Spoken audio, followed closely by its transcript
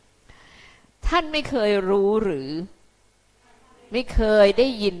ท่านไม่เคยรู้หรือไม่เคยได้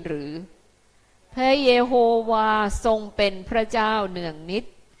ยินหรือพระเยโฮวาทรงเป็นพระเจ้าเนืองนิด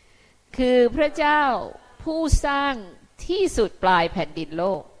คือพระเจ้าผู้สร้างที่สุดปลายแผ่นดินโล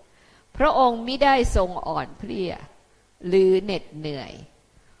กพระองค์มิได้ทรงอ่อนเพลียหรือเหน็ดเหนื่อย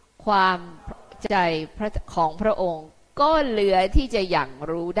ความใจของพระองค์ก็เหลือที่จะหยั่ง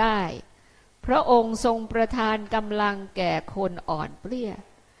รู้ได้พระองค์ทรงประทานกำลังแก่คนอ่อนเปลี้ย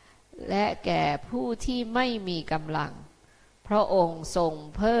และแก่ผู้ที่ไม่มีกำลังพระองค์ทรง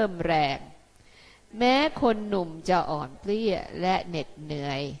เพิ่มแรงแม้คนหนุ่มจะอ่อนเปลี้ยและเหน็ดเหนื่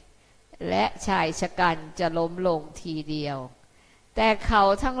อยและชายชะกันจะล้มลงทีเดียวแต่เขา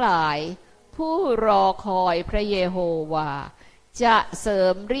ทั้งหลายผู้รอคอยพระเยโฮวาจะเสริ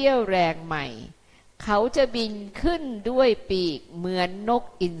มเรี่ยวแรงใหม่เขาจะบินขึ้นด้วยปีกเหมือนนก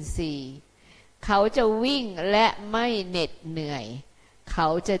อินทรีเขาจะวิ่งและไม่เหน็ดเหนื่อยเขา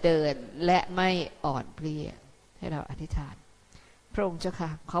จะเดินและไม่อ่อนเพลียให้เราอธิษฐานพระองค์เจ้าค่ะ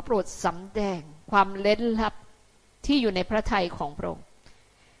ขอโปรดสำแดงความเร้นลับที่อยู่ในพระทัยของพระองค์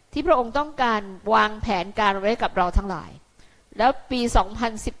ที่พระองค์ต้องการวางแผนการไว้กับเราทั้งหลายแล้วปี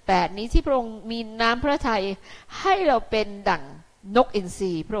 2018 นี้ที่พระองค์มีน้ำพระทัยให้เราเป็นดั่งนกอินท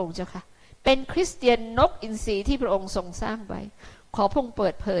รีพระองค์เจ้าค่ะเป็นคริสเตียนนกอินทรีที่พระองค์ทรงสร้างไว้ขอพระองค์เปิ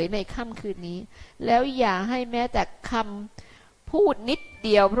ดเผยในค่ำคืนนี้แล้วอย่าให้แม้แต่คำพูดนิดเ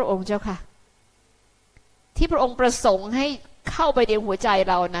ดียวพระองค์เจ้าค่ะที่พระองค์ประสงค์ให้เข้าไปในหัวใจ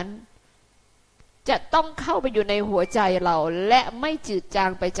เรานั้นจะต้องเข้าไปอยู่ในหัวใจเราและไม่จืดจา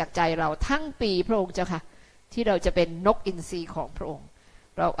งไปจากใจเราทั้งปีพระองค์เจ้าค่ะที่เราจะเป็นนกอินทรีของพระองค์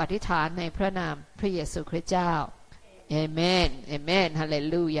เราอธิษฐานในพระนามพระเยซูคริสต์เจ้าเอเมนเอเมนฮาเล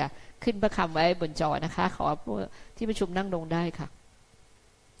ลูยาขึ้นพระคำไว้บนจอนะคะขอผู้ที่ประชุมนั่งลงได้ค่ะ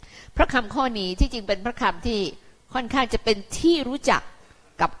พระคำข้อนี้ที่จริงเป็นพระคำที่ค่อนข้างจะเป็นที่รู้จัก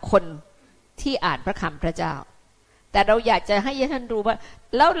กับคนที่อ่านพระคำพระเจ้าแต่เราอยากจะให้ท่านรู้ว่า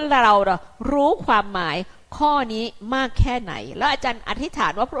แล้วเรารู้ความหมายข้อนี้มากแค่ไหนแล้วอาจารย์อธิษฐา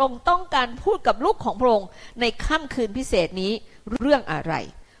นว่าพระองค์ต้องการพูดกับลูกของพระองค์ในค่ำคืนพิเศษนี้เรื่องอะไร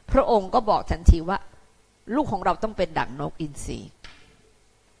พระองค์ก็บอกทันทีว่าลูกของเราต้องเป็นดั่งนกอินทรี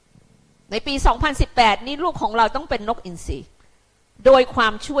ในปี 2018 นี้ลูกของเราต้องเป็นนกอินทรีโดยควา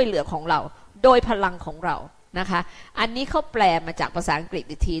มช่วยเหลือของเราโดยพลังของเรานะคะอันนี้เขาแปลมาจากภาษาอังกฤษ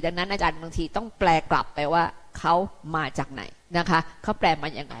อีกทีดังนั้นอาจารย์บางทีต้องแปลกลับไปว่าเขามาจากไหนนะคะเขาแปลมา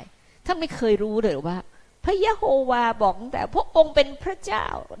อย่างไรท่านไม่เคยรู้เลยว่าพระยะโฮวาบอกตั้งแต่พระองค์เป็นพระเจ้า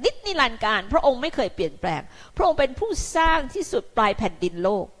นิรันดร์การพระองค์ไม่เคยเปลี่ยนแปลงพระองค์เป็นผู้สร้างที่สุดปลายแผ่นดินโล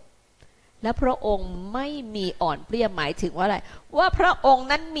กและพระองค์ไม่มีอ่อนเปลี้ยหมายถึงว่าอะไรว่าพระองค์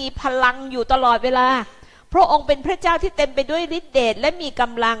นั้นมีพลังอยู่ตลอดเวลาพระองค์เป็นพระเจ้าที่เต็มไปด้วยฤทธิ์เดชและมีก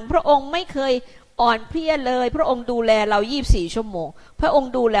ำลังพระองค์ไม่เคยอ่อนเพลียเลยพระองค์ดูแลเรา24ชั่วโมงพระอง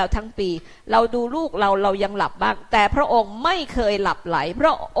ค์ดูแลทั้งปีเราดูลูกเรายังหลับบ้างแต่พระองค์ไม่เคยหลับไหลพร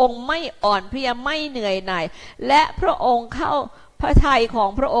ะองค์ไม่อ่อนเพลียไม่เหนื่อยหน่ายและพระองค์เข้าพระทัยของ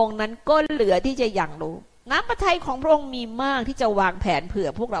พระองค์นั้นก็เหลือที่จะยังรู้น้ำพระทัยของพระองค์มีมากที่จะวางแผนเผื่อ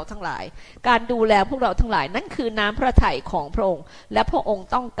พวกเราทั้งหลายการดูแลพวกเราทั้งหลายนั่นคือน้ำพระทัยของพระองค์และพระองค์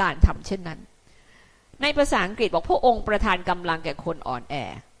ต้องการทำเช่นนั้นในภาษาอังกฤษบอกพระองค์ประทานกำลังแก่คนอ่อนแอ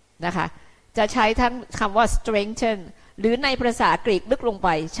นะคะจะใช้ทั้งคำว่า strengthen หรือในภาษากรีกลึกลงไป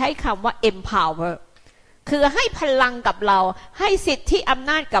ใช้คำว่า empower คือให้พลังกับเราให้สิทธิอำ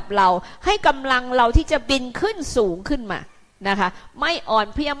นาจกับเราให้กำลังเราที่จะบินขึ้นสูงขึ้นมานะคะไม่อ่อน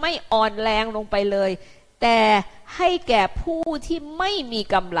เพลียไม่อ่อนแรงลงไปเลยแต่ให้แก่ผู้ที่ไม่มี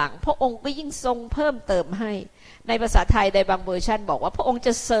กำลังพระองค์ก็ยิ่งทรงเพิ่มเติมให้ในภาษาไทยในบางเวอร์ชันบอกว่าพระองค์จ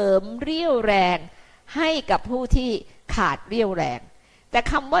ะเสริมเรี่ยวแรงให้กับผู้ที่ขาดเรี่ยวแรงแต่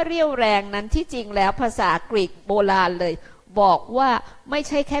คำว่าเรี่ยวแรงนั้นที่จริงแล้วภาษากรีกโบราณเลยบอกว่าไม่ใ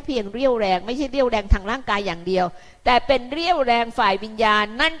ช่แค่เพียงเรี่ยวแรงไม่ใช่เรี่ยวแรงทางร่างกายอย่างเดียวแต่เป็นเรี่ยวแรงฝ่ายวิญญาณ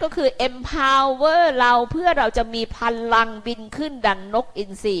นั่นก็คือ empower เราเพื่อเราจะมีพลังบินขึ้นดังนกอิ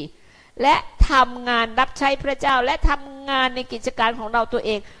นทรีและทำงานรับใช้พระเจ้าและทำงานในกิจการของเราตัวเ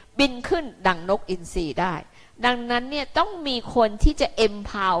องบินขึ้นดังนกอินทรีได้ดังนั้นเนี่ยต้องมีคนที่จะ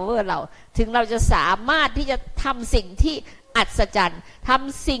empower เราถึงเราจะสามารถที่จะทำสิ่งที่อัศจรรย์ท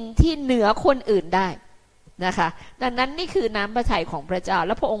ำสิ่งที่เหนือคนอื่นได้นะคะดังนั้นนี่คือน้ำพระทัยของพระเจ้าแ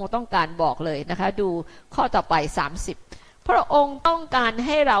ละพระองค์ต้องการบอกเลยนะคะดูข้อต่อไป30พระองค์ต้องการใ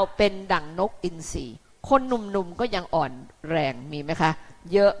ห้เราเป็นดั่งนกอินทรีคนหนุ่มๆก็ยังอ่อนแรงมีไหมคะ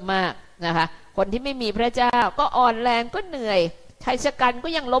เยอะมากนะคะคนที่ไม่มีพระเจ้าก็อ่อนแรงก็เหนื่อยชายชะกันก็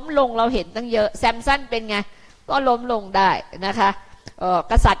ยังล้มลงเราเห็นตั้งเยอะแซมสันเป็นไงก็ล้มลงได้นะคะ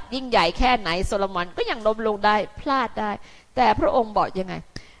กษัตริย์ยิ่งใหญ่แค่ไหนโซโลมอนก็ยังล้มลงได้พลาดได้แต่พระองค์บอกยังไง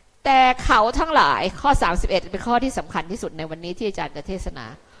แต่เขาทั้งหลายข้อ31เป็นข้อที่สำคัญที่สุดในวันนี้ที่อาจารย์จะเทศนา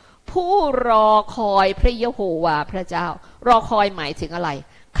ผู้รอคอยพระเยโฮวาห์พระเจ้ารอคอยหมายถึงอะไร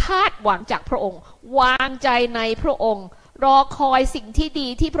คาดหวังจากพระองค์วางใจในพระองค์รอคอยสิ่งที่ดี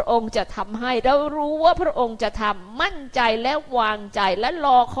ที่พระองค์จะทำให้เรารู้ว่าพระองค์จะทำมั่นใจและวางใจและร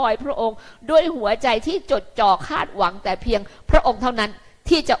อคอยพระองค์ด้วยหัวใจที่จดจ่อคาดหวังแต่เพียงพระองค์เท่านั้น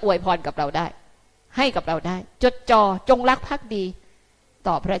ที่จะอวยพรกับเราได้ให้กับเราได้จดจ่อจงรักภักดี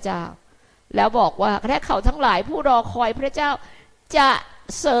ต่อพระเจ้าแล้วบอกว่าและเขาทั้งหลายผู้รอคอยพระเจ้าจะ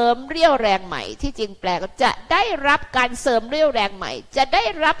เสริมเรี่ยวแรงใหม่ที่จริงแปลก็จะได้รับการเสริมเรี่ยวแรงใหม่จะได้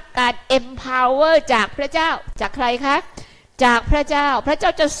รับการ empower จากพระเจ้าจากใครคะจากพระเจ้าพระเจ้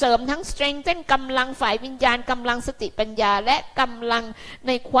าจะเสริมทั้ง strengthen กำลังฝ่ายวิญญาณกำลังสติปัญญาและกำลังใ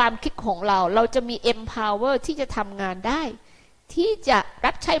นความคิดของเราจะมี empower ที่จะทำงานได้ที่จะ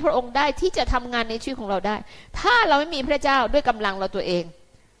รับใช้พระองค์ได้ที่จะทำงานในชีวิตของเราได้ถ้าเราไม่มีพระเจ้าด้วยกำลังเราตัวเอง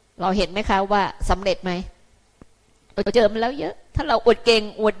เราเห็นไหมคะว่าสำเร็จไหมเราเจอมันแล้วเยอะถ้าเราอวดเก่ง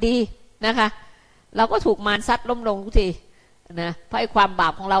อวดดีนะคะเราก็ถูกมารซัดล้มลงทุกทีนะเพราะไอ้ความบา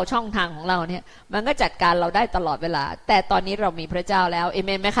ปของเราช่องทางของเราเนี่ยมันก็จัดการเราได้ตลอดเวลาแต่ตอนนี้เรามีพระเจ้าแล้วเอเม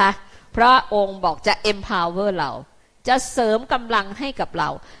นไหมคะพระองค์บอกจะ empower เราจะเสริมกำลังให้กับเรา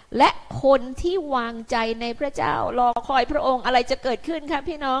และคนที่วางใจในพระเจ้ารอคอยพระองค์อะไรจะเกิดขึ้นคะ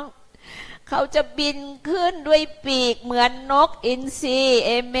พี่น้องเขาจะบินขึ้นด้วยปีกเหมือนนกอินทรีเ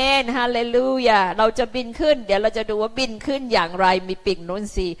อเมนฮาเลลูยาเราจะบินขึ้นเดี๋ยวเราจะดูว่าบินขึ้นอย่างไรมีปีกนกอิน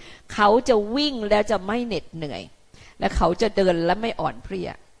ทรีเขาจะวิ่งแล้วจะไม่เหน็ดเหนื่อยและเขาจะเดินและไม่อ่อนเพลีย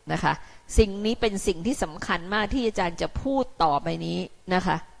นะคะสิ่งนี้เป็นสิ่งที่สำคัญมากที่อาจารย์จะพูดต่อไปนี้นะค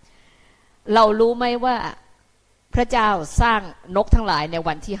ะเรารู้ไหมว่าพระเจ้าสร้างนกทั้งหลายใน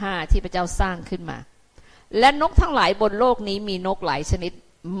วันที่5ที่พระเจ้าสร้างขึ้นมาและนกทั้งหลายบนโลกนี้มีนกหลายชนิด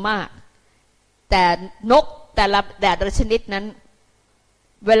มากแต่นกแต่ละชนิดนั้น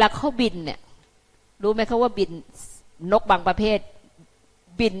เวลาเขาบินเนี่ยรู้ไหมเขาว่าบินนกบางประเภท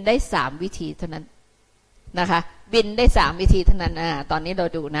บินได้3วิธีเท่านั้นนะคะบินได้3วิธีเท่านั้นตอนนี้เรา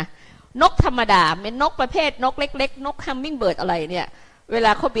ดูนะนกธรรมดาเป็นนกประเภทนกเล็กๆนกฮัมมิงเบิร์ดอะไรเนี่ยเวล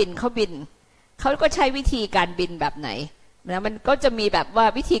าเขาบินเขาก็ใช้วิธีการบินแบบไหนนะมันก็จะมีแบบว่า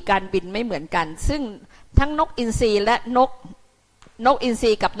วิธีการบินไม่เหมือนกันซึ่งทั้งนกอินทรีและนกอินท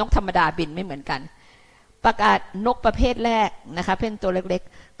รีกับนกธรรมดาบินไม่เหมือนกันประกาศนกประเภทแรกนะคะเป็นตัวเล็ก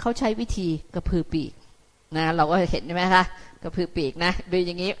ๆเขาใช้วิธีกระพือปีกนะเราก็เห็นใช่ไหมคะกระพือปีกนะดูอ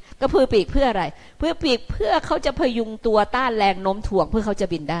ย่างนี้กระพือปีกเพื่ออะไรเพื่อปีกเพื่อเขาจะพยุงตัวต้านแรงโน้มถ่วงเพื่อเขาจะ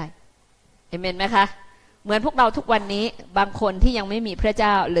บินได้เห็นไหมคะเหมือนพวกเราทุกวันนี้บางคนที่ยังไม่มีพระเจ้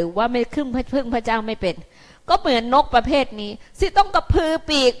าหรือว่าไม่พึ่งพระเจ้าไม่เป็นก็เหมือนนกประเภทนี้ที่ต้องกระพือ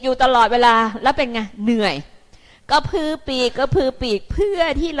ปีกอยู่ตลอดเวลาแล้วเป็นไงเหนื่อยกระพือปีกเพื่อ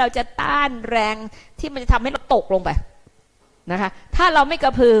ที่เราจะต้านแรงที่มันจะทำให้เราตกลงไปนะคะถ้าเราไม่กร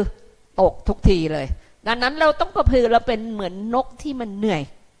ะพือตกทุกทีเลยดังนั้นเราต้องกระพือเราเป็นเหมือนนกที่มันเหนื่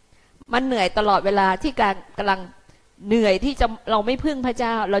อยตลอดเวลาที่การกำลังเหนื่อยที่จะเราไม่พึ่งพระเจ้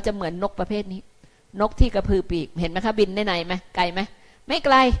าเราจะเหมือนนกประเภทนี้นกที่กระพือปีกเห็นไหมคะบินได้ไหนไหมไกลไหมไม่ไก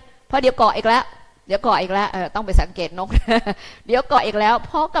ลเพราะเดี๋ยวเกาะอีกแล้วต้องไปสังเกตนก เดี๋ยวเกาะอีกแล้วเ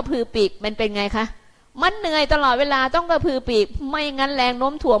พราะกระพือปีกมันเป็นไงคะมันเหนื่อยตลอดเวลาต้องกระพือปีกไม่งั้นแรงโน้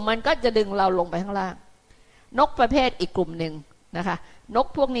มถ่วงมันก็จะดึงเราลงไปข้างล่างนกประเภทอีกกลุ่มหนึ่งนะคะนก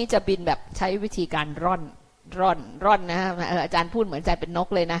พวกนี้จะบินแบบใช้วิธีการร่อนนะอาจารย์พูดเหมือนอาจารย์เป็นนก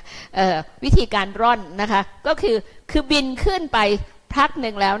เลยนะวิธีการร่อนนะคะก็คือบินขึ้นไปพักห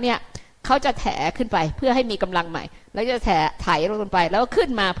นึ่งแล้วเนี่ยเขาจะแถขึ้นไปเพื่อให้มีกำลังใหม่แล้วจะไถลงไปแล้วขึ้น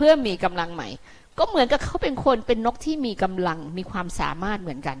มาเพื่อมีกำลังใหม่ก็เหมือนกับเขาเป็นนกที่มีกำลังมีความสามารถเห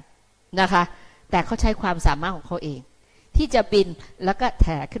มือนกันนะคะแต่เขาใช้ความสามารถของเขาเองที่จะบินแล้วก็แถ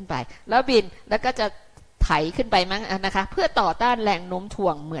ขึ้นไปแล้วบินแล้วก็จะไถขึ้นไปมั้งนะคะเพื่อต่อต้านแรงโน้มถ่ว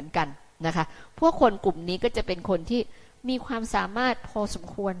งเหมือนกันนะคะพวกคนกลุ่มนี้ก็จะเป็นคนที่มีความสามารถพอสม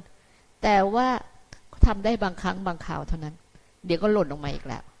ควรแต่ว่าทำได้บางครั้งบางคราวเท่านั้นเดี๋ยวก็หล่นลงมาอีก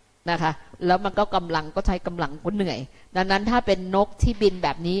แล้วนะคะแล้วมันก็ใช้กำลังก็เหนื่อยดังนั้นถ้าเป็นนกที่บินแบ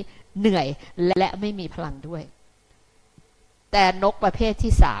บนี้เหนื่อยและไม่มีพลังด้วยแต่นกประเภท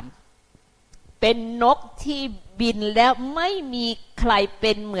ที่3เป็นนกที่บินแล้วไม่มีใครเ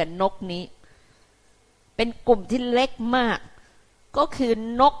ป็นเหมือนนกนี้เป็นกลุ่มที่เล็กมากก็คือ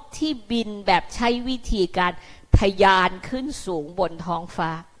นกที่บินแบบใช้วิธีการทะยานขึ้นสูงบนท้องฟ้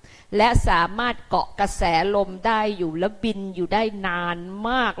าและสามารถเกาะกระแสลมได้อยู่และบินอยู่ได้นาน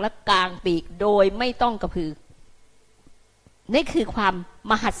มากและกางปีกโดยไม่ต้องกระพือนี่คือความ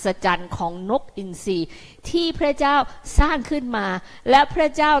มหัศจรรย์ของนกอินทรีที่พระเจ้าสร้างขึ้นมาและพระ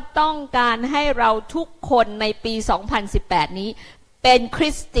เจ้าต้องการให้เราทุกคนในปี 2018 นี้เป็นค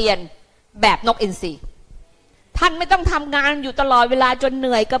ริสเตียนแบบนกอินทรีท่านไม่ต้องทำงานอยู่ตลอดเวลาจนเห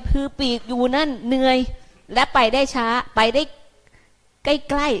นื่อยกระพือปีกอยู่นั่นเหนื่อยและไปได้ช้าไปได้ ใ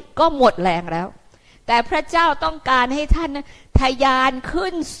กล้ๆก็หมดแรงแล้วแต่พระเจ้าต้องการให้ท่านทะยานขึ้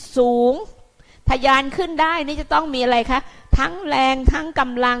นสูงทะยานขึ้นได้นี่จะต้องมีอะไรคะทั้งแรงทั้งก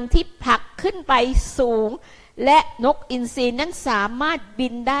ำลังที่ผลักขึ้นไปสูงและนกอินทรีนั้นสามารถบิ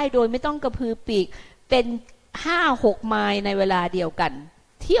นได้โดยไม่ต้องกระพือปีกเป็น 5-6 ไมล์ในเวลาเดียวกัน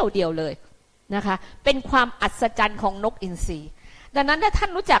เที่ยวเดียวเลยนะคะเป็นความอัศจรรย์ของนกอินทรีดังนั้นถ้าท่าน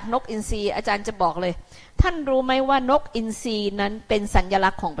รู้จักนกอินทรีอาจารย์จะบอกเลยท่านรู้ไหมว่านกอินทรีนั้นเป็นสัญลั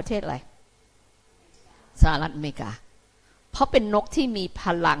กษณ์ของประเทศอะไรสหรัฐอเมริกาเพราะเป็นนกที่มีพ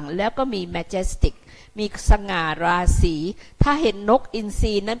ลังแล้วก็มี majestic มีสง่าราศีถ้าเห็นนกอินท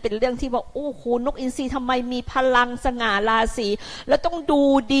รีนั้นเป็นเรื่องที่ว่าโอ้โหนกอินทรีทำไมมีพลังสง่าราศีแล้วต้องดู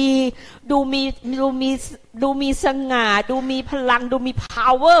ดีดูมีสง่าดูมีพลังดูมี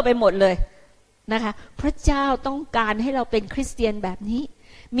power ไปหมดเลยนะคะพระเจ้าต้องการให้เราเป็นคริสเตียนแบบนี้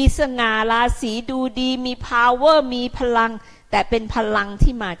มีสง่าราศีดูดีมี power มีพลังแต่เป็นพลัง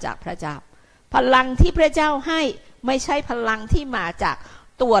ที่มาจากพระเจ้าพลังที่พระเจ้าให้ไม่ใช่พลังที่มาจาก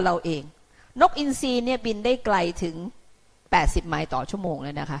ตัวเราเองนกอินทรีเนี่ยบินได้ไกลถึง80ไมล์ต่อชั่วโมงเล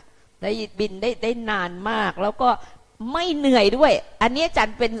ยนะคะได้บินได้นานมากแล้วก็ไม่เหนื่อยด้วยอันนี้จั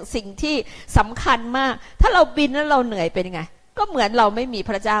นเป็นสิ่งที่สำคัญมากถ้าเราบินแล้วเราเหนื่อยเป็นไงก็เหมือนเราไม่มี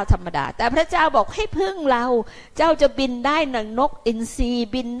พระเจ้าธรรมดาแต่พระเจ้าบอกให้พึ่งเราเจ้าจะบินได้ดังนกอินทรี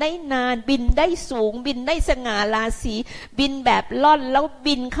บินได้นานบินได้สูงบินได้สง่าราศีบินแบบล่อนแล้ว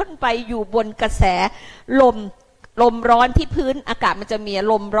บินขึ้นไปอยู่บนกระแสลมร้อนที่พื้นอากาศมันจะมี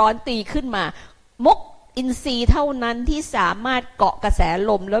ลมร้อนตีขึ้นมานกอินทรีเท่านั้นที่สามารถเกาะกระแส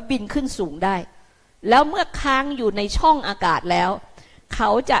ลมแล้วบินขึ้นสูงได้แล้วเมื่อค้างอยู่ในช่องอากาศแล้วเขา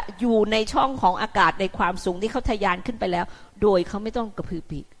จะอยู่ในช่องของอากาศในความสูงที่เขาทะยานขึ้นไปแล้วโดยเขาไม่ต้องกระพือ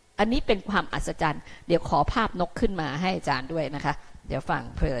ปีกอันนี้เป็นความอัศจรรย์เดี๋ยวขอภาพนกขึ้นมาให้อาจารย์ด้วยนะคะเดี๋ยวฟัง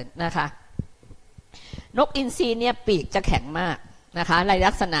เพลินนะคะนกอินทรีเนี่ยปีกจะแข็งมากนะคะใน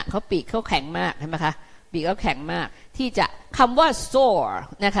ลักษณะเขาปีกเขาแข็งมากใช่ไหมคะปีกเขาแข็งมากที่จะคำว่า soar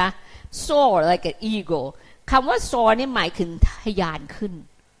นะคะ soar like an eagle คำว่า soar นี่หมายถึงทะยานขึ้น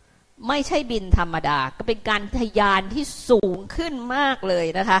ไม่ใช่บินธรรมดาก็เป็นการทะยานที่สูงขึ้นมากเลย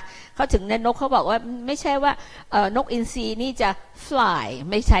นะคะเขาถึงในนกเขาบอกว่าไม่ใช่ว่านกอินทรีนี่จะ fly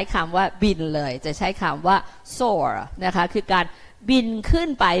ไม่ใช้คำว่าบินเลยจะใช้คำว่า soar นะคะคือการบินขึ้น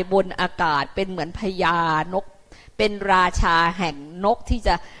ไปบนอากาศเป็นเหมือนพญานกเป็นราชาแห่งนกที่จ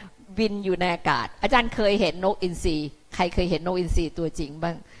ะบินอยู่ในอากาศอาจารย์เคยเห็นนกอินทรีใครเคยเห็นนกอินทรีตัวจริง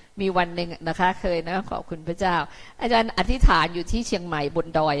บ้างมีวันหนึ่งนะคะเคยนะขอบคุณพระเจ้าอาจารย์อธิษฐานอยู่ที่เชียงใหม่บน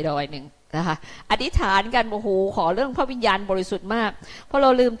ดอยหนึ่งนะคะอธิษฐานกันโอ้โหขอเรื่องพระวิญญาณบริสุทธิ์มากพอเรา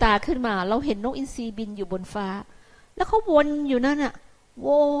ลืมตาขึ้นมาเราเห็นนกอินทรีบินอยู่บนฟ้าแล้วเขาวนอยู่นั่นอะ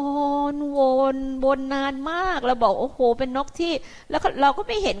วนนานมากเราบอกโอ้โหเป็นนกที่แล้วเราก็ไ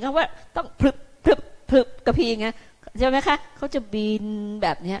ม่เห็นกันว่าต้องพลึบกระพีไงใช่ไหมคะเขาจะบินแบ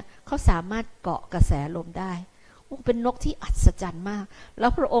บนี้เขาสามารถเกาะกระแสลมได้เป็นนกที่อัศจรรย์มากแล้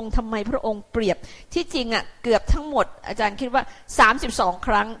วพระองค์ทำไมพระองค์เปรียบที่จริงอ่ะเกือบทั้งหมดอาจารย์คิดว่า32ค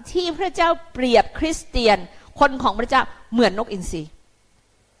รั้งที่พระเจ้าเปรียบคริสเตียนคนของพระเจ้าเหมือนนกอินทรี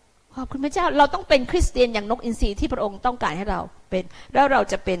ขอบคุณพระเจ้าเราต้องเป็นคริสเตียนอย่างนกอินทรีที่พระองค์ต้องการให้เราเป็นแล้วเรา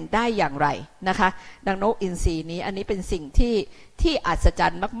จะเป็นได้อย่างไรนะคะดังนกอินทรีนี้อันนี้เป็นสิ่งที่อัศจร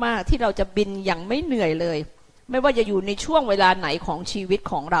รย์มากๆที่เราจะบินอย่างไม่เหนื่อยเลยไม่ว่าจะอยู่ในช่วงเวลาไหนของชีวิต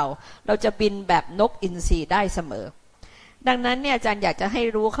ของเราจะบินแบบนกอินทรีได้เสมอดังนั้นเนี่ยอาจารย์อยากจะให้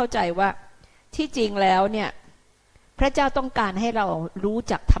รู้เข้าใจว่าที่จริงแล้วเนี่ยพระเจ้าต้องการให้เรารู้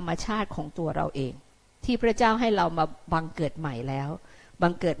จักธรรมชาติของตัวเราเองที่พระเจ้าให้เรามาบังเกิดใหม่แล้วบั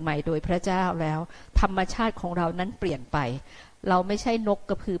งเกิดใหม่โดยพระเจ้าแล้วธรรมชาติของเรานั้นเปลี่ยนไปเราไม่ใช่นก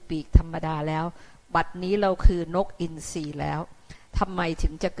กระพือปีกธรรมดาแล้วบัดนี้เราคือนกอินทรีแล้วทำไมถึ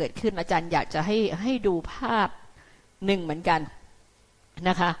งจะเกิดขึ้นอาจารย์อยากจะให้ดูภาพหนึ่งเหมือนกันน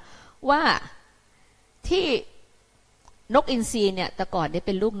ะคะว่าที่นกอินทรีเนี่ยแต่ก่อนเนี่ยเ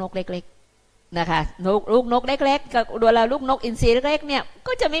ป็นลูกนกเล็กๆนะคะลูกนกเล็กๆกับเวลาลูกนกอินทรีเล็กๆเนี่ย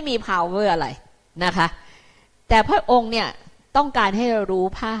ก็จะไม่มี power อะไรนะคะแต่พระองค์เนี่ยต้องการให้เรารู้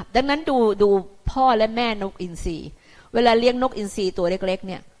ภาพดังนั้นดูพ่อและแม่นกอินทรีเวลาเลี้ยงนกอินทรีตัวเล็กๆ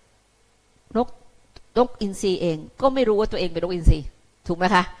เนี่ยนกอินทรีเองก็ไม่รู้ว่าตัวเองเป็นนกอินทรีถูกไหม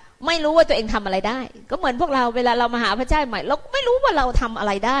คะไม่รู้ว่าตัวเองทำอะไรได้ก็เหมือนพวกเราเวลาเรามาหาพระเจ้าใหม่เราไม่รู้ว่าเราทำอะไ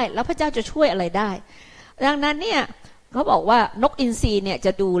รได้แล้วพระเจ้าจะช่วยอะไรได้ดังนั้นเนี่ยเขาบอกว่านกอินทรีเนี่ยจ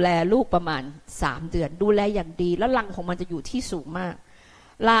ะดูแลลูกประมาณ3 เดือนดูแลอย่างดีแล้วรังของมันจะอยู่ที่สูงมาก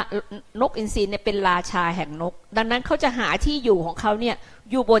นกอินทรีเนี่ยเป็นราชาแห่งนกดังนั้นเขาจะหาที่อยู่ของเขาเนี่ย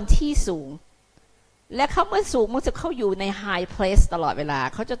อยู่บนที่สูงและเขาเมื่อสูงมันจะเข้าอยู่ใน high place ตลอดเวลา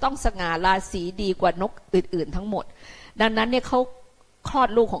เขาจะต้องสง่าราศีดีกว่านกอื่นๆทั้งหมดดังนั้นเนี่ยเขา คลอด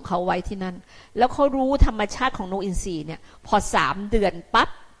ลูกของเขาไว้ที่นั่นแล้วเขารู้ธรรมชาติของนกอินทรีเนี่ยพอ3 เดือนปั๊บ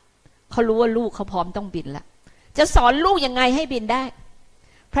เขารู้ว่าลูกเขาพร้อมต้องบินแล้วจะสอนลูกยังไงให้บินได้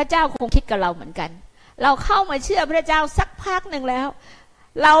พระเจ้าคงคิดกับเราเหมือนกันเราเข้ามาเชื่อพระเจ้าสักพักหนึ่งแล้ว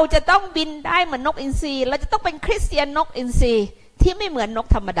เราจะต้องบินได้เหมือนนกอินทรีเราจะต้องเป็นคริสเตียนนกอินทรีที่ไม่เหมือนนก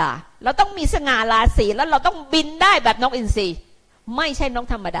ธรรมดาเราต้องมีสง่าราศีแล้วเราต้องบินได้แบบนกอินทรีไม่ใช่นก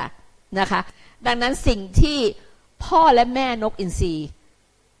ธรรมดานะคะดังนั้นสิ่งที่พ่อและแม่นกอินทรี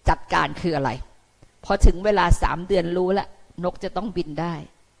จัดการคืออะไรพอถึงเวลา3 เดือนรู้แล้วนกจะต้องบินได้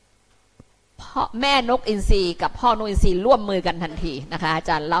พ่อแม่นกอินทรีกับพ่อนกอินทรีร่วมมือกันทันทีนะคะอาจ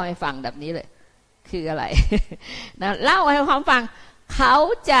ารย์เล่าให้ฟังแบบนี้เลยคืออะไร นะเล่าให้ความฟังเขา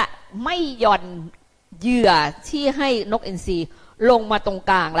จะไม่หย่อนเหยื่อที่ให้นกอินทรีลงมาตรง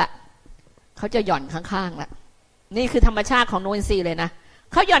กลางละเขาจะหย่อนข้างๆละนี่คือธรรมชาติของนกอินทรีเลยนะ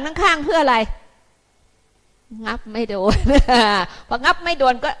เขาหย่อนข้างๆเพื่ออะไรงับไม่โดน พองับไม่โด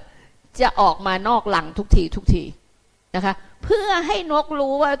นก็จะออกมานอกหลังทุกทีนะคะเพื่อให้นก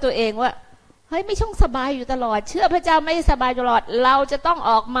รู้ว่าตัวเองว่าเฮ้ยไม่ช่องสบายอยู่ตลอดเชื่อพระเจ้าไม่สบายตลอดเราจะต้อง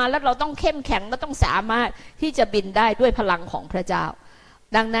ออกมาแล้วเราต้องเข้มแข็งและต้องสามารถที่จะบินได้ด้วยพลังของพระเจ้า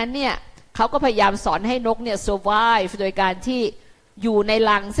ดังนั้นเนี่ยเขาก็พยายามสอนให้นกเนี่ย survive โดยการที่อยู่ใน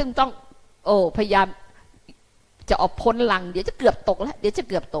รังซึ่งต้องพยายามจะออกพ้นรังเดี๋ยวจะเกือบตกแล้ว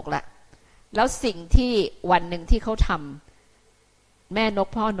แล้วสิ่งที่วันหนึ่งที่เขาทำแม่นก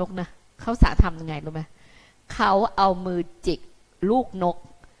พ่อนกนะเขาสาทำยังไงรู้ไหมเขาเอามือจิกลูกนก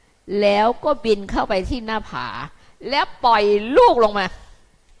แล้วก็บินเข้าไปที่หน้าผาแล้วปล่อยลูกลงมา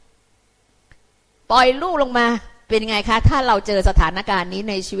เป็นไงคะถ้าเราเจอสถานการณ์นี้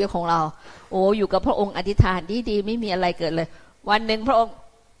ในชีวิตของเราอยู่กับพระองค์อธิษฐานดีๆไม่มีอะไรเกิดเลยวันหนึ่งพระองค์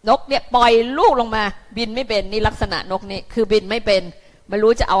นกเนี่ยปล่อยลูกลงมาบินไม่เป็นนี่ลักษณะนกนี่คือบินไม่เป็นไม่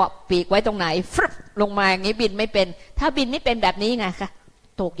รู้จะเอาปีกไว้ตรงไหนฟึบลงมาอย่างนี้บินไม่เป็นถ้าบินไม่เป็นแบบนี้ไงคะ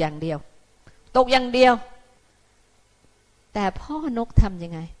ตกอย่างเดียวแต่พ่อนกทำยั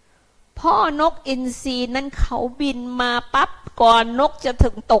งไงพ่อนกอินทรีนั้นเขาบินมาปั๊บก่อนนกจะถึ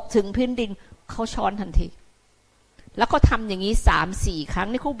งตกถึงพื้นดินเขาช้อนทันทีแล้วก็ทำอย่างนี้3-4 ครั้ง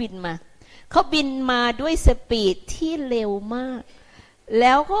นี่เขาบินมาด้วยสปีดที่เร็วมากแ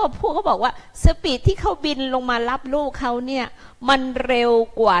ล้วก็พวกเขาบอกว่าสปีดที่เขาบินลงมารับลูกเขาเนี่ยมันเร็ว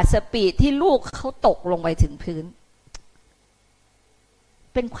กว่าสปีดที่ลูกเขาตกลงไปถึงพื้น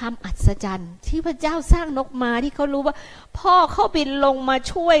เป็นความอัศจรรย์ที่พระเจ้าสร้างนกมาที่เขารู้ว่าพ่อเขาบินลงมา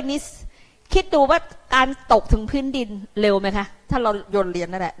ช่วยนิสคิดดูว่าการตกถึงพื้นดินเร็วไหมคะถ้าเราโยนเรียน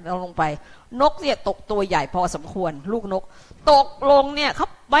นั่นแหละเราลงไปนกเนี่ยตกตัวใหญ่พอสมควรลูกนกตกลงเนี่ยเขา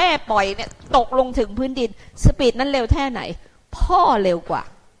แม่ปล่อยเนี่ยตกลงถึงพื้นดินสปีดนั้นเร็วแค่ไหนพ่อเร็วกว่า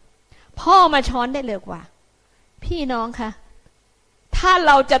พ่อมาช้อนได้เร็วกว่าพี่น้องคะถ้าเ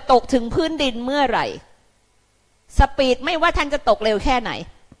ราจะตกถึงพื้นดินเมื่อไหร่สปีดไม่ว่าท่านจะตกเร็วแค่ไหน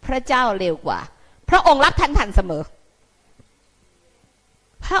พระเจ้าเร็วกว่าพระองค์รับท่านทันเสมอ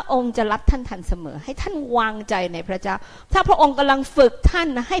พระองค์จะรับท่านทันเสมอให้ท่านวางใจในพระเจ้าถ้าพระองค์กำลังฝึกท่าน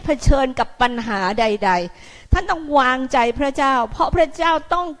ให้เผชิญกับปัญหาใดๆท่านต้องวางใจพระเจ้าเพราะพระเจ้า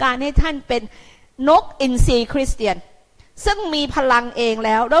ต้องการให้ท่านเป็นนกอินทรีคริสเตียนซึ่งมีพลังเองแ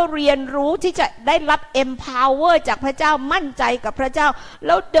ล้วเรียนรู้ที่จะได้รับ empower จากพระเจ้ามั่นใจกับพระเจ้าแ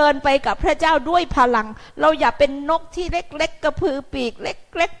ล้วเดินไปกับพระเจ้าด้วยพลังเราอย่าเป็นนกที่เล็กๆกระพือปีกเ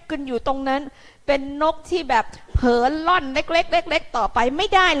ล็กๆกันอยู่ตรงนั้นเป็นนกที่แบบเผลอล่อนเล็กๆต่อไปไม่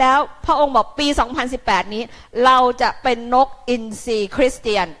ได้แล้วพระองค์บอกปี2018นี้เราจะเป็นนกอินทรีคริสเ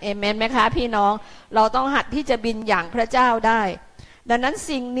ตียนเอเมนไหมคะพี่น้องเราต้องหัดที่จะบินอย่างพระเจ้าได้ดังนั้น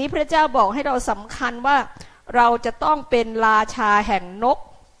สิ่งนี้พระเจ้าบอกให้เราสำคัญว่าเราจะต้องเป็นราชาแห่งนก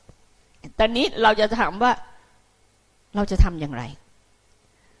ตอนนี้เราจะถามว่าเราจะทำอย่างไร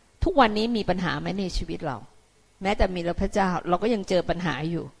ทุกวันนี้มีปัญหาไหมในชีวิตเราแม้แต่มีพระเจ้าเราก็ยังเจอปัญหา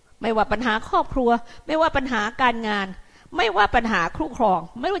อยู่ไม่ว่าปัญหาครอบครัวไม่ว่าปัญหาการงานไม่ว่าปัญหาคู่ครอง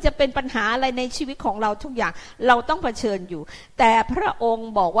ไม่ว่าจะเป็นปัญหาอะไรในชีวิตของเราทุกอย่างเราต้องเผชิญอยู่แต่พระองค์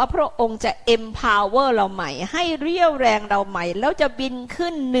บอกว่าพระองค์จะ empower เราใหม่ให้เรี่ยวแรงเราใหม่แล้วจะบินขึ้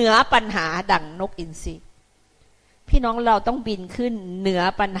นเหนือปัญหาดั่งนกอินทรีพี่น้องเราต้องบินขึ้นเหนือ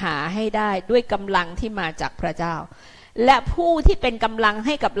ปัญหาให้ได้ด้วยกำลังที่มาจากพระเจ้าและผู้ที่เป็นกำลังใ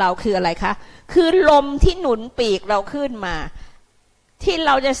ห้กับเราคืออะไรคะคือลมที่หนุนปีกเราขึ้นมาที่เ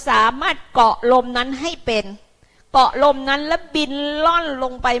ราจะสามารถเกาะลมนั้นให้เป็นเกาะลมนั้นแล้วบินล่อนล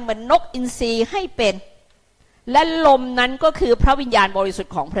งไปเหมือนนกอินทรีให้เป็นและลมนั้นก็คือพระวิญญาณบริสุท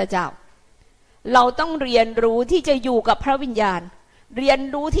ธิ์ของพระเจ้าเราต้องเรียนรู้ที่จะอยู่กับพระวิญญาณเรียน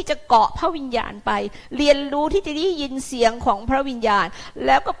รู้ที่จะเกาะพระวิญญาณไปเรียนรู้ที่จะได้ยินเสียงของพระวิญญาณแ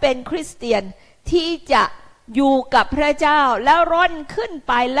ล้วก็เป็นคริสเตียนที่จะอยู่กับพระเจ้าแล้วร่อนขึ้น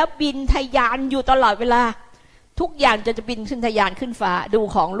ไปแล้วบินทะยานอยู่ตลอดเวลา ทุกอย่างจะบินขึ้นทะยานขึ้นฟ้าดู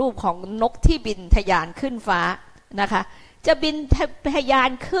ของรูปของนกที่บินทะยานขึ้นฟ้านะคะจะบินทะยาน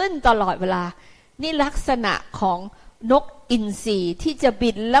ขึ้นตลอดเวลานี่ลักษณะของนกอินทรีที่จะ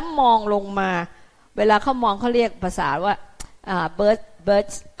บินและมองลงมาเวลาเขามองเขาเรียกภาษาว่า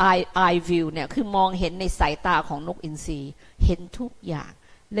bird's eye view เนี่ยคือมองเห็นในสายตาของนกอินทรีเห็นทุกอย่าง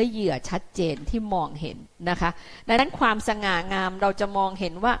และเหยื่อชัดเจนที่มองเห็นนะคะดังนั้นความสง่างามเราจะมองเห็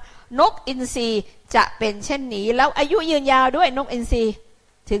นว่านกอินทรีจะเป็นเช่นนี้แล้วอายุยืนยาวด้วยนกอินทรี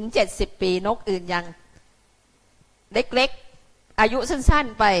ถึง70 ปีนกอื่นยังเล็กๆอายุสั้น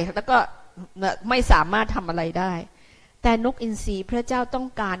ๆไปแล้วก็ไม่สามารถทำอะไรได้แต่นกอินทรีพระเจ้าต้อง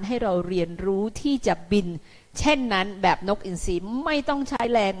การให้เราเรียนรู้ที่จะบินเช่นนั้นแบบนกอินทรีไม่ต้องใช้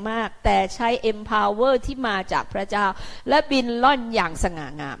แรงมากแต่ใช้ empower ที่มาจากพระเจ้าและบินล่อนอย่างสง่า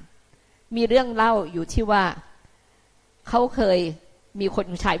งามมีเรื่องเล่าอยู่ที่ว่าเขาเคยมีคน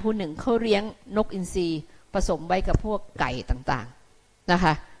ชายผู้หนึ่งเขาเลี้ยงนกอินทรีผสมไว้กับพวกไก่ต่างๆนะค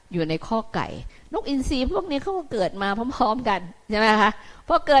ะอยู่ในข้อไก่นกอินทรีพวกนี้เขาก็เกิดมาพร้อมๆกันใช่ไหมคะพ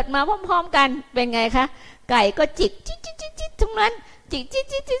อเกิดมาพร้อมๆกันเป็นไงคะไก่ก็จิกจิ๊ดจิ๊ดจิ๊ดตรงนั้นจิกจิ๊ด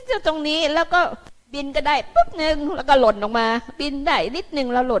จิ๊ดจิ๊ดตรงนี้แล้วก็บินก็ได้ปุ๊บหนึ่งแล้วก็หล่นออกมาบินได้นิดนึง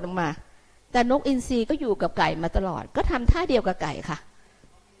แล้วหล่นออกมาแต่นกอินทรีก็อยู่กับไก่มาตลอดก็ทำท่าเดียวกับไก่ค่ะ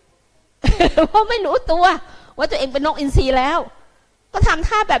เพราะไม่รู้ตัวว่าตัวเองเป็นนกอินทรีแล้วก็ทำ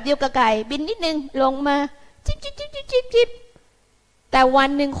ท่าแบบเดียวกับไก่บินนิดนึงลงมาจิ๊บจิ๊บจิ๊บจิ๊บจิ๊บจิ๊บแต่วัน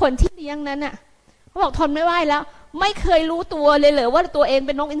หนึ่งคนที่เลี้ยงนั้นน่ะเขาบอกทนไม่ไหวแล้วไม่เคยรู้ตัวเลยเหรอว่าตัวเองเ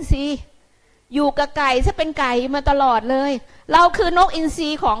ป็นนกอินทรีอยู่กับไก่ซะเป็นไก่มาตลอดเลยเราคือนกอินทรี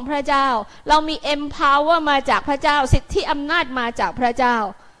ของพระเจ้าเรามี empower มาจากพระเจ้าสิทธิอำนาจมาจากพระเจ้า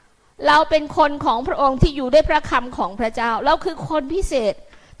เราเป็นคนของพระองค์ที่อยู่ด้วยพระคำของพระเจ้าเราคือคนพิเศษ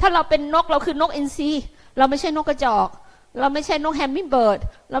ถ้าเราเป็นนกเราคือนกอินทรีเราไม่ใช่นกกระจอกเราไม่ใช่นกแฮมมิงเบิร์ด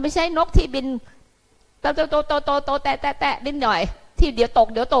เราไม่ใช่นกที่บินโตแตะนิดหน่อยที่เดี๋ยว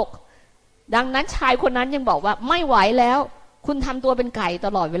ตกดังนั้นชายคนนั้นยังบอกว่าไม่ไหวแล้วคุณทำตัวเป็นไก่ต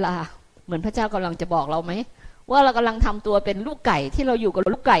ลอดเวลาเหมือนพระเจ้ากำลังจะบอกเราไหมว่าเรากำลังทำตัวเป็นลูกไก่ที่เราอยู่กับ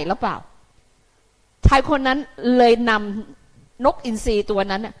ลูกไก่แล้วเปล่าชายคนนั้นเลยนำนกอินทรีตัว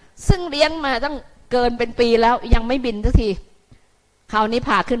นั้นซึ่งเลี้ยงมาตั้งเกินเป็นปีแล้วยังไม่บินสักทีคราวนี้พ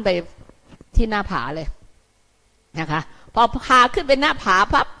าขึ้นไปที่หน้าผาเลยนะคะพอพาขึ้นไปหน้าผา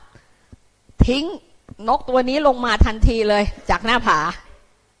ปั๊บทิ้งนกตัวนี้ลงมาทันทีเลยจากหน้าผา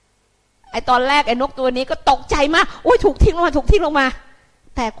ไอตอนแรกไอ้นกตัวนี้ก็ตกใจมากโอ้ยถูกทิ้งลงมา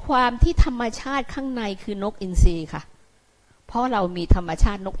แต่ความที่ธรรมชาติข้างในคือนกอินทรีค่ะเพราะเรามีธรรมช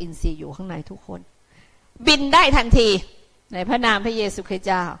าตินกอินทรีอยู่ข้างในทุกคนบินได้ทันทีในพระนามพระเยซูคริสต์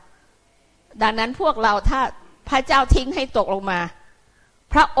เจ้าดังนั้นพวกเราถ้าพระเจ้าทิ้งให้ตกลงมา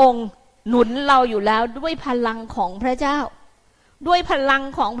พระองค์หนุนเราอยู่แล้วด้วยพลังของพระเจ้าด้วยพลัง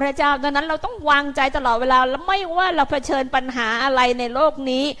ของพระเจ้าดังนั้นเราต้องวางใจตลอดเวลาแล้วไม่ว่าเราเผชิญปัญหาอะไรในโลก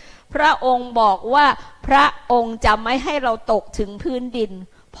นี้พระองค์บอกว่าพระองค์จะไม่ให้เราตกถึงพื้นดิน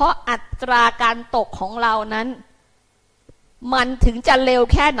เพราะอัตราการตกของเรานั้นมันถึงจะเร็ว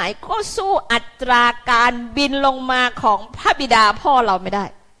แค่ไหนก็สู้อัตราการบินลงมาของพระบิดาพ่อเราไม่ได้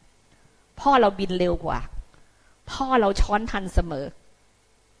พ่อเราบินเร็วกว่าพ่อเราช้อนทันเสมอ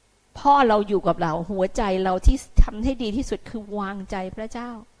พ่อเราอยู่กับเราหัวใจเราที่ทำให้ดีที่สุดคือวางใจพระเจ้า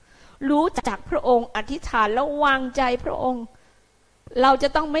รู้จักพระองค์อธิษฐานแล้ววางใจพระองค์เราจะ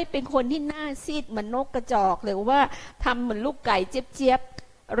ต้องไม่เป็นคนที่หน้าซีดเหมือนนกกระจอกหรือว่าทำเหมือนลูกไก่เจี๊ยบ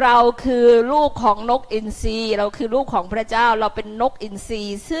เราคือลูกของนกอินทรีเราคือลูกของพระเจ้าเราเป็นนกอินทรี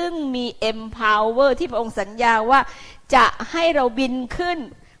ซึ่งมี empower ที่พระองค์สัญญาว่าจะให้เราบินขึ้น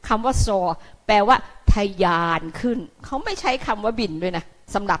คำว่า soar แปลว่าทะยานขึ้นเขาไม่ใช้คำว่าบินด้วยนะ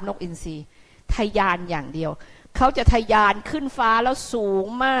สำหรับนกอินทรีทะยานอย่างเดียวเขาจะทะยานขึ้นฟ้าแล้วสูง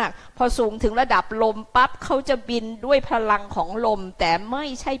มากพอสูงถึงระดับลมปั๊บเขาจะบินด้วยพลังของลมแต่ไม่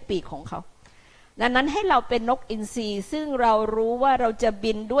ใช่ปีกของเขาดังนั้นให้เราเป็นนกอินทรีซึ่งเรารู้ว่าเราจะ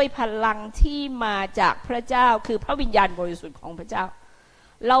บินด้วยพลังที่มาจากพระเจ้าคือพระวิญญาณบริสุทธิ์ของพระเจ้า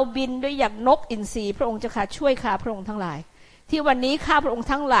เราบินด้วยอย่างนกอินทรีพระองค์จะช่วยข้าพระองค์ทั้งหลายที่วันนี้ข้าพระองค์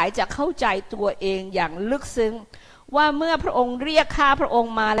ทั้งหลายจะเข้าใจตัวเองอย่างลึกซึ้งว่าเมื่อพระองค์เรียกข้าพระอง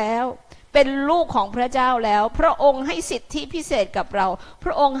ค์มาแล้วเป็นลูกของพระเจ้าแล้วพระองค์ให้สิทธิพิเศษกับเราพ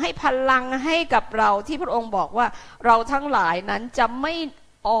ระองค์ให้พลังให้กับเราที่พระองค์บอกว่าเราทั้งหลายนั้นจะไม่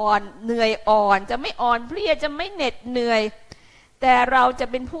อ่อนเหนื่อยอ่อนจะไม่อ่อนเพลียจะไม่เหน็ดเหนื่อยแต่เราจะ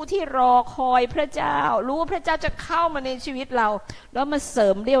เป็นผู้ที่รอคอยพระเจ้ารู้ว่าพระเจ้าจะเข้ามาในชีวิตเราแล้วมาเสริ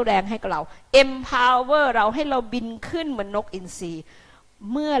มเรี่ยวแรงให้กับเรา empower เราให้เราบินขึ้นเหมือนนกอินทรี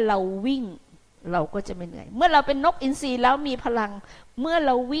เมื่อเราวิ่งเราก็จะไม่เหนื่อยเมื่อเราเป็นนกอินทรีแล้วมีพลังเมื่อเ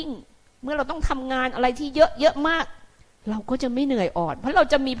ราวิ่งเมื่อเราต้องทำงานอะไรที่เยอะมาก เราก็จะไม่เหนื่อยอ่อนเพราะเรา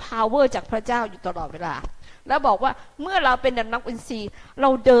จะมี power จากพระเจ้าอยู่ตลอดเวลาแล้วบอกว่าเมื่อเราเป็นนักอินทรีย์เรา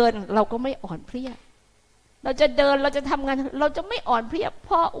เดินเราก็ไม่อ่อนเพลียเราจะเดินเราจะทำงานเราจะไม่อ่อนเพลียเพ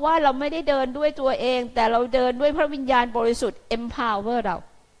ราะว่าเราไม่ได้เดินด้วยตัวเองแต่เราเดินด้วยพระวิญญาณบริสุทธิ์ empower เรา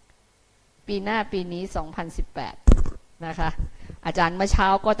ปีหน้าปีนี้2018นะคะอาจารย์เมื่อเช้า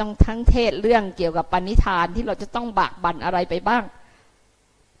ก็ต้องทั้งเทศเรื่องเกี่ยวกับปณิธานที่เราจะต้องบากบั่นอะไรไปบ้าง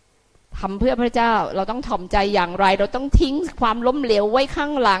ทำเพื่อพระเจ้าเราต้องถ่อมใจอย่างไรเราต้องทิ้งความล้มเหลวไว้ข้า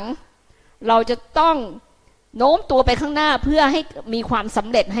งหลังเราจะต้องโน้มตัวไปข้างหน้าเพื่อให้มีความสำ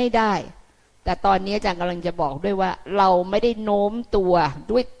เร็จให้ได้แต่ตอนนี้อาจารย์กำลังจะบอกด้วยว่าเราไม่ได้โน้มตัว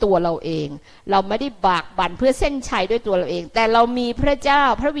ด้วยตัวเราเองเราไม่ได้บากบั่นเพื่อเส้นชัยด้วยตัวเราเองแต่เรามีพระเจ้า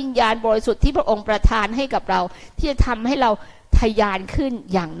พระวิญญาณบริสุทธิ์ที่พระองค์ประทานให้กับเราที่จะทำให้เราทะยานขึ้น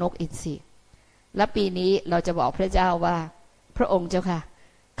อย่างนกอินทรีและปีนี้เราจะบอกพระเจ้าว่าพระองค์เจ้าค่ะ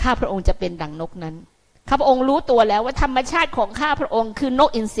ข้าพระองค์จะเป็นดังนกนั้นข้าพระองค์รู้ตัวแล้วว่าธรรมชาติของข้าพระองค์คือนก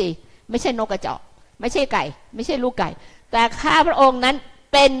อินทรีไม่ใช่นกกระจอกไม่ใช่ไก่ไม่ใช่ลูกไก่แต่ข้าพระองค์นั้น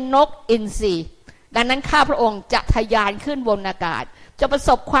เป็นนกอินทรีดังนั้นข้าพระองค์จะทะยานขึ้นบนอากาศจะประส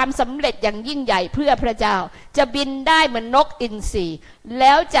บความสำเร็จอย่างยิ่งใหญ่เพื่อพระเจ้าจะบินได้เหมือนนกอินทรีแ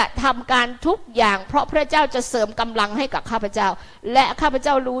ล้วจะทำการทุกอย่างเพราะพระเจ้าจะเสริมกำลังให้กับข้าพเจ้าและข้าพเ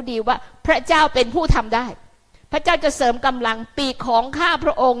จ้ารู้ดีว่าพระเจ้าเป็นผู้ทำได้พระเจ้าจะเสริมกำลังปีกของข้าพ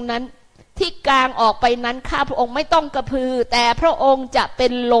ระองค์นั้นที่กางออกไปนั้นข้าพระองค์ไม่ต้องกระพือแต่พระองค์จะเป็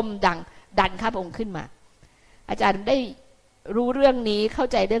นลมดันข้าพระองค์ขึ้นมาอาจารย์ได้รู้เรื่องนี้เข้า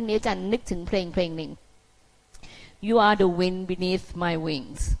ใจเรื่องนี้อาจารย์นึกถึงเพลงหนึ่ง You are the wind beneath my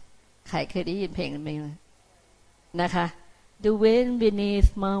wings ใครเคยได้ยินเพลงนั้นไหมนะคะ The wind beneath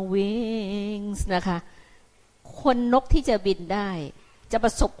my wings นะคะคนนกที่จะบินได้จะป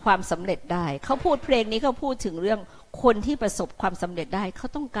ระสบความสำเร็จได้เขาพูดเพลงนี้เขาพูดถึงเรื่องคนที่ประสบความสำเร็จได้เขา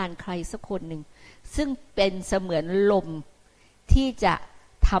ต้องการใครสักคนหนึ่งซึ่งเป็นเสมือนลมที่จะ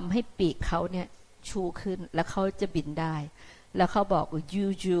ทำให้ปีกเขาเนี่ยชูขึ้นแล้วเขาจะบินได้แล้วเขาบอก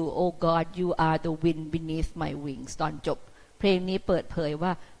you oh God you are the wind beneath my wings ตอนจบเพลงนี้เปิดเผยว่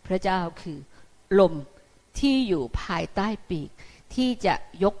าพระเจ้าคือลมที่อยู่ภายใต้ปีกที่จะ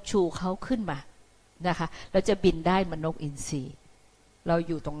ยกชูเขาขึ้นมานะคะเราจะบินได้เหมือนนกอินทรีเราอ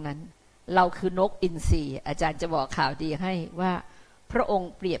ยู่ตรงนั้นเราคือนกอินทรีอาจารย์จะบอกข่าวดีให้ว่าพระอง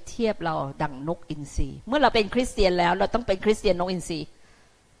ค์เปรียบเทียบเราดังนกอินทรีเมื่อเราเป็นคริสเตียนแล้วเราต้องเป็นคริสเตียนนกอินทรี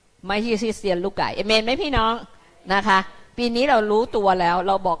ไม่ใช่คริสเตียนลูกไก่เอเมนไหมพี่น้องนะคะปีนี้เรารู้ตัวแล้วเ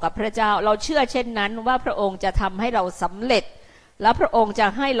ราบอกกับพระเจ้าเราเชื่อเช่นนั้นว่าพระองค์จะทำให้เราสำเร็จแล้วพระองค์จะ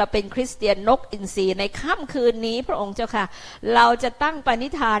ให้เราเป็นคริสเตียนนกอินทรีในค่ำคืนนี้พระองค์เจ้าค่ะเราจะตั้งปณิ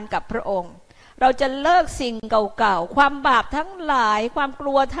ธานกับพระองค์เราจะเลิกสิ่งเก่าๆความบาปทั้งหลายความก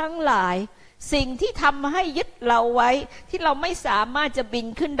ลัวทั้งหลายสิ่งที่ทำให้ยึดเราไว้ที่เราไม่สามารถจะบิน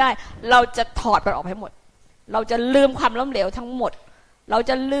ขึ้นได้เราจะถอดมันออกให้หมดเราจะลืมความล้มเหลวทั้งหมดเรา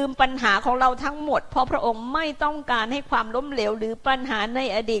จะลืมปัญหาของเราทั้งหมดเพราะพระองค์ไม่ต้องการให้ความล้มเหลวหรือปัญหาใน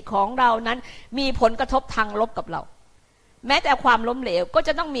อดีตของเรานั้นมีผลกระทบทางลบกับเราแม้แต่ความล้มเหลวก็จ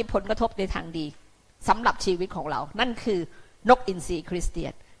ะต้องมีผลกระทบในทางดีสำหรับชีวิตของเรานั่นคือนกอินทรีคริสเตีย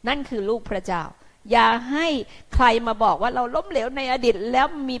นนั่นคือลูกพระเจ้าอย่าให้ใครมาบอกว่าเราล้มเหลวในอดีตแล้ว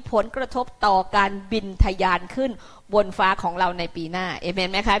มีผลกระทบต่อการบินทะยานขึ้นบนฟ้าของเราในปีหน้าเอเม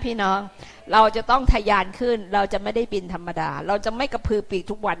นไหมคะพี่น้องเราจะต้องทะยานขึ้นเราจะไม่ได้บินธรรมดาเราจะไม่กระพือปีก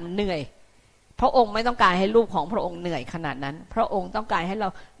ทุกวันเหนื่อยพระองค์ไม่ต้องการให้ลูกของพระองค์เหนื่อยขนาดนั้นพระองค์ต้องการให้เรา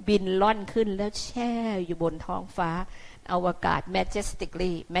บินล่อนขึ้นแล้วแช่อยู่บนท้องฟ้าอวกาศ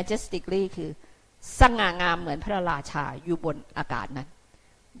majestically คือสง่างามเหมือนพระราชาอยู่บนอากาศนั้น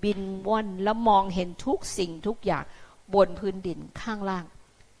บินว่อนแล้วมองเห็นทุกสิ่งทุกอย่างบนพื้นดินข้างล่าง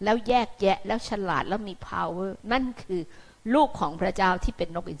แล้วแยกแยะแล้วฉลาดแล้วมี power นั่นคือลูกของพระเจ้าที่เป็น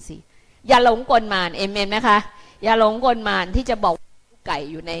นกอินทรีอย่าหลงกลมารเอเมนไหมคะอย่าหลงกลมารที่จะบอกไก่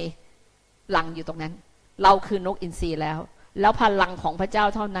อยู่ในลังอยู่ตรงนั้นเราคือนกอินทรีแล้วพลังของพระเจ้า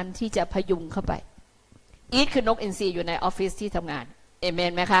เท่านั้นที่จะพยุงเข้าไปอีทคือนกอินทรีอยู่ในออฟฟิศที่ทำงานเอเม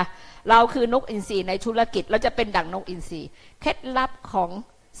นไหมคะเราคือนกอินทรีในธุรกิจเราจะเป็นดั่งนกอินทรีเคล็ดลับของ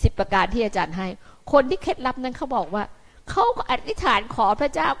10ประการที่อาจารย์ให้คนที่เคล็ดลับนั้นเขาบอกว่าเขาอธิษฐานขอพร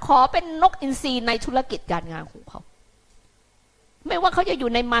ะเจ้าขอเป็นนกอินทรีในธุรกิจการงานของเขาไม่ว่าเขาจะอ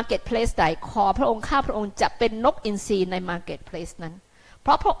ยู่ใน marketplace ใดขอพระองค์ข้าพระองค์จะเป็นนกอินทรีใน marketplace นั้นเพ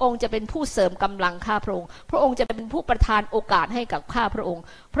ราะพระองค์จะเป็นผู้เสริมกำลังข้าพระองค์พระองค์จะเป็นผู้ประทานโอกาสให้กับข้าพระองค์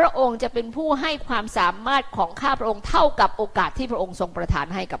พระองค์จะเป็นผู้ให้ความสามารถของข้าพระองค์เท่ากับโอกาสที่พระองค์ทรงประทาน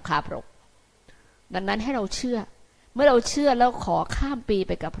ให้กับข้าพระองค์ดังนั้นให้เราเชื่อเมื่อเราเชื่อแล้วขอข้ามปีไ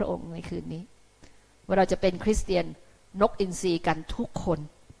ปกับพระองค์ในคืนนี้ว่าเราจะเป็นคริสเตียนนกอินทรีกันทุกคน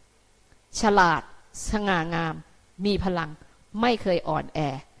ฉลาดสง่างามมีพลังไม่เคยอ่อนแอ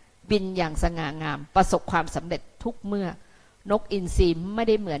บินอย่างสง่างามประสบความสำเร็จ ทุกเมื่อนกอินทรีไม่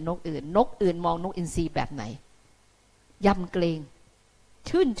ได้เหมือนนกอื่นนกอื่นมองนกอินทรีแบบไหนยำเกรง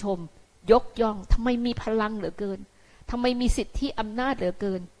ชื่นชมยกย่องทำไมมีพลังเหลือเกินทำไมมีสิทธิอำนาจเหลือเ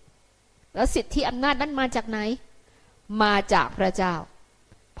กินแล้วสิทธิอำนาจนั้นมาจากไหนมาจากพระเจ้า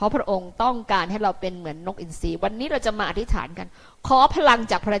เพราะพระองค์ต้องการให้เราเป็นเหมือนนกอินทรีวันนี้เราจะมาอธิษฐานกันขอพลัง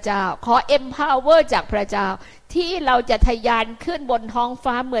จากพระเจ้าขอ empower จากพระเจ้าที่เราจะทะยานขึ้นบนท้อง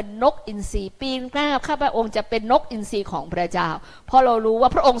ฟ้าเหมือนนกอินทรีปีหน้าข้าพระองค์จะเป็นนกอินทรีของพระเจ้าเพราะเรารู้ว่า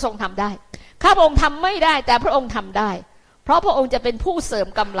พระองค์ทรงทำได้ข้าพระองค์ทำไม่ได้แต่พระองค์ทำได้เพราะพระองค์จะเป็นผู้เสริม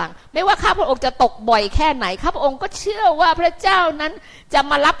กำลังไม่ว่าข้าพระองค์จะตกบ่อยแค่ไหนข้าพระองค์ก็เชื่อว่าพระเจ้านั้นจะ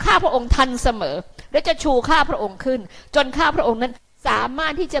มารับข้าพระองค์ทันเสมอและจะชูข้าพระองค์ขึ้นจนข้าพระองค์นั้นสามาร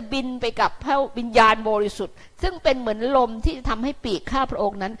ถที่จะบินไปกับพระวิญญาณบริสุทธิ์ซึ่งเป็นเหมือนลมที่จะทำให้ปีกข้าพระอ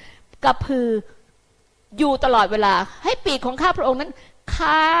งค์นั้นกระพืออยู่ตลอดเวลาให้ปีกของข้าพระองค์นั้น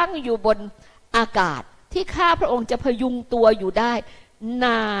ค้างอยู่บนอากาศที่ข้าพระองค์จะพยุงตัวอยู่ได้น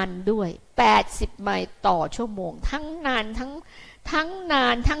านด้วย80 ไมล์ต่อชั่วโมงทั้งนาน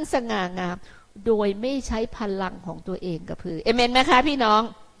ทั้งสง่างามโดยไม่ใช้พลังของตัวเองกระพือเอเมนไหมคะพี่น้อง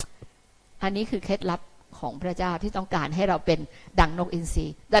อันนี้คือเคล็ดลับของพระเจ้าที่ต้องการให้เราเป็นดังนกอินทรี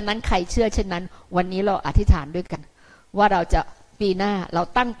ดังนั้นใครเชื่อเช่นนั้นวันนี้เราอธิษฐานด้วยกันว่าเราจะปีหน้าเรา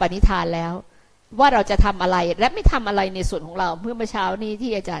ตั้งปณิธานแล้วว่าเราจะทำอะไรและไม่ทำอะไรในส่วนของเราเมื่อเช้านี้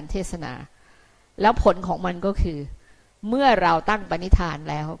ที่อาจารย์เทศนาแล้วผลของมันก็คือเมื่อเราตั้งปณิธาน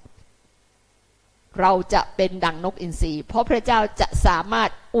แล้วเราจะเป็นดังนกอินทรีเพราะพระเจ้าจะสามารถ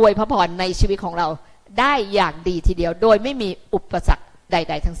อวยพระพรในชีวิตของเราได้อย่างดีทีเดียวโดยไม่มีอุปสรรคใ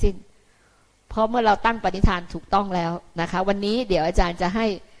ดๆทั้งสิ้นเพราะเมื่อเราตั้งปณิธานถูกต้องแล้วนะคะวันนี้เดี๋ยวอาจารย์จะให้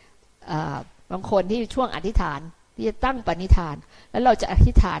บางคนที่ช่วงอธิษฐานที่จะตั้งปณิธานแล้วเราจะอ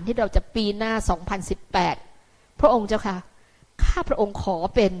ธิษฐานที่เราจะปีหน้า2018พระองค์เจ้าค่ะข้าพระองค์ขอ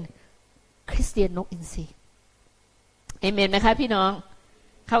เป็นคริสเตียนนกอินทรีเอเมนไหมคะพี่น้อง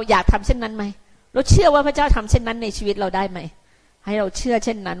เขาอยากทำเช่นนั้นไหมเราเชื่อว่าพระเจ้าทำเช่นนั้นในชีวิตเราได้ไหมให้เราเชื่อเ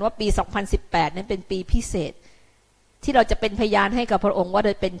ช่นนั้นว่าปี2018นั้นเป็นปีพิเศษที่เราจะเป็นพยานให้กับพระองค์ว่าเร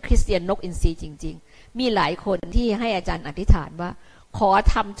าเป็นคริสเตียนนกอินทรีจริงๆมีหลายคนที่ให้อาจารย์อธิษฐานว่าขอ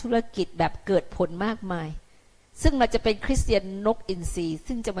ทำธุรกิจแบบเกิดผลมากมายซึ่งเราจะเป็นคริสเตียนนกอินทรี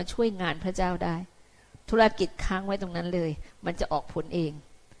ซึ่งจะมาช่วยงานพระเจ้าได้ธุรกิจค้างไว้ตรงนั้นเลยมันจะออกผลเอง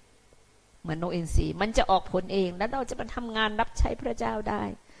เหมือนนกอินทรีมันจะออกผลเองแล้วเราจะมาทำงานรับใช้พระเจ้าได้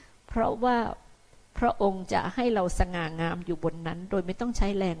เพราะว่าพระองค์จะให้เราสง่างามอยู่บนนั้นโดยไม่ต้องใช้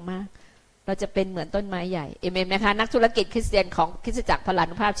แรงมากเราจะเป็นเหมือนต้นไม้ใหญ่เอเมนไหมคะนักธุรกิจคริสเตียนของคริสตจักรพลา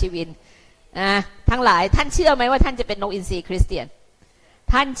นุภาพชีวินทั้งหลายท่านเชื่อไหมว่าท่านจะเป็นนกอินทรีคริสเตียน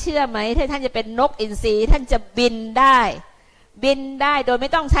ท่านเชื่อไหมถ้าท่านจะเป็นนกอินทรีท่านจะบินได้โดยไ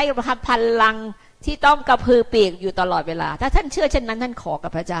ม่ต้องใช้พลังที่ต้องกระพือปีกอยู่ตลอดเวลาถ้าท่านเชื่อเช่นนั้นท่านขอกั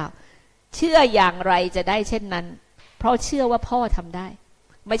บพระเจ้าเชื่ออย่างไรจะได้เช่นนั้นเพราะเชื่อว่าพ่อทำได้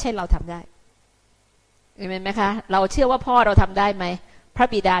ไม่ใช่เราทำได้เห็นไหมคะเราเชื่อว่าพ่อเราทำได้ไหมพระ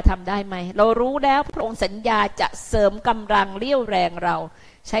บิดาทำได้ไหมเรารู้แล้วพระองค์สัญญาจะเสริมกำลังเรี่ยวแรงเรา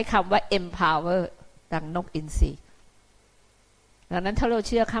ใช้คำว่า empower ดังนกอินทรีดังนั้นถ้าเราเ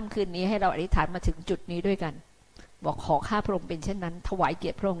ชื่อค่ำคืนนี้ให้เราอธิษฐานมาถึงจุดนี้ด้วยกันบอกขอข้าพระองค์เป็นเช่นนั้นถวายเกี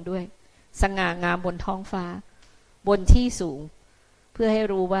ยรติพระองค์ด้วยสง่างามบนท้องฟ้าบนที่สูงเพื่อให้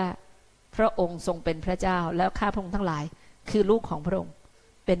รู้ว่าพระองค์ทรงเป็นพระเจ้าแล้วข้าพระองค์ทั้งหลายคือลูกของพระองค์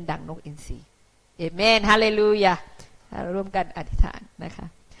เป็นดังนกอินทรีเอเมนฮาเลลูยาร่วมกันอธิษฐานนะคะ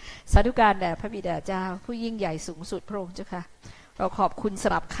สาธุการแด่พระบิดาเจ้าผู้ยิ่งใหญ่สูงสุดพระองค์เจ้าค่ะเราขอบคุณสำ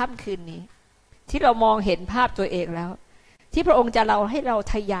หรับค่ำคืนนี้ที่เรามองเห็นภาพตัวเองแล้วที่พระองค์จะเราให้เรา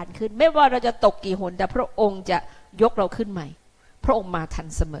ทะยานขึ้นไม่ว่าเราจะตกกี่หนแต่พระองค์จะยกเราขึ้นใหม่พระองค์มาทัน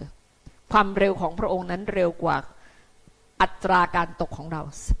เสมอความเร็วของพระองค์นั้นเร็วกว่าอัตราการตกของเรา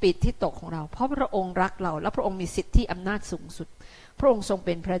สปีดที่ตกของเราเพราะพระองค์รักเราและพระองค์มีสิทธิอำนาจสูงสุดพระองค์ทรงเ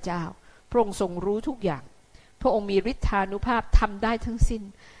ป็นพระเจ้าพระองค์ทรงรู้ทุกอย่างพระองค์มีฤทธานุภาพทำได้ทั้งสิ้น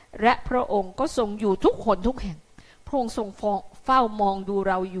และพระองค์ก็ทรงอยู่ทุกคนทุกแห่งพระองค์ทรงเฝ้ามองดู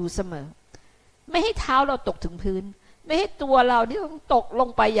เราอยู่เสมอไม่ให้เท้าเราตกถึงพื้นไม่ให้ตัวเราที่ต้องตกลง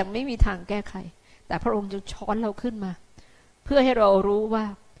ไปอย่างไม่มีทางแก้ไขแต่พระองค์จะช้อนเราขึ้นมาเพื่อให้เรารู้ว่า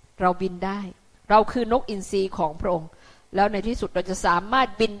เราบินได้เราคือนกอินทรีของพระองค์แล้วในที่สุดเราจะสามารถ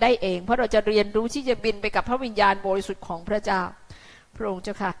บินได้เองเพราะเราจะเรียนรู้ที่จะบินไปกับพระวิญญาณบริสุทธิ์ของพระเจ้าพระองค์เ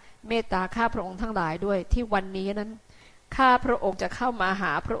จ้าค่ะเมตตาข้าพระองค์ทั้งหลายด้วยที่วันนี้นั้นข้าพระองค์จะเข้ามาห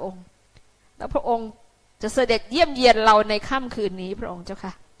าพระองค์แล้วพระองค์จะเสด็จเยี่ยมเยียนเราในค่ำคืนนี้พระองค์เจ้า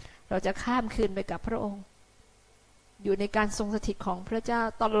ค่ะเราจะข้ามคืนไปกับพระองค์อยู่ในการทรงสถิตของพระเจ้า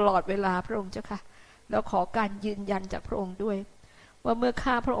ตลอดเวลาพระองค์เจ้าค่ะแล้วขอการยืนยันจากพระองค์ด้วยว่าเมื่อ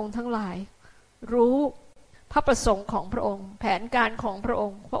ข้าพระองค์ทั้งหลายรู้ พระประสงค์ของพระองค์แผนการของพระอ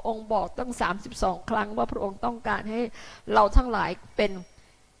งค์พระองค์บอกตั้ง32ครั้งว่าพระองค์ต้องการให้เราทั้งหลายเป็น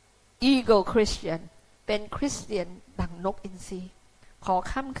Eagle Christian เป็นคริสเตียนดังนกอินทรีขอ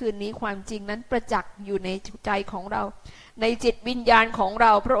ค่ำคืนนี้ความจริงนั้นประจักษ์อยู่ในใจของเราในจิตวิญญาณของเร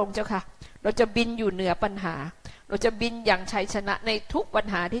าพระองค์เจ้าค่ะเราจะบินอยู่เหนือปัญหาเราจะบินอย่างชัยชนะในทุกปัญ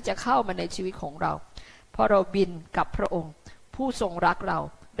หาที่จะเข้ามาในชีวิตของเราเพราะเราบินกับพระองค์ผู้ทรงรักเรา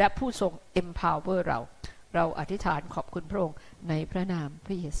และผู้ทรง empower เราอธิษฐานขอบคุณพระองค์ในพระนามพ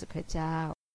ระเยซูคริสต์เจ้า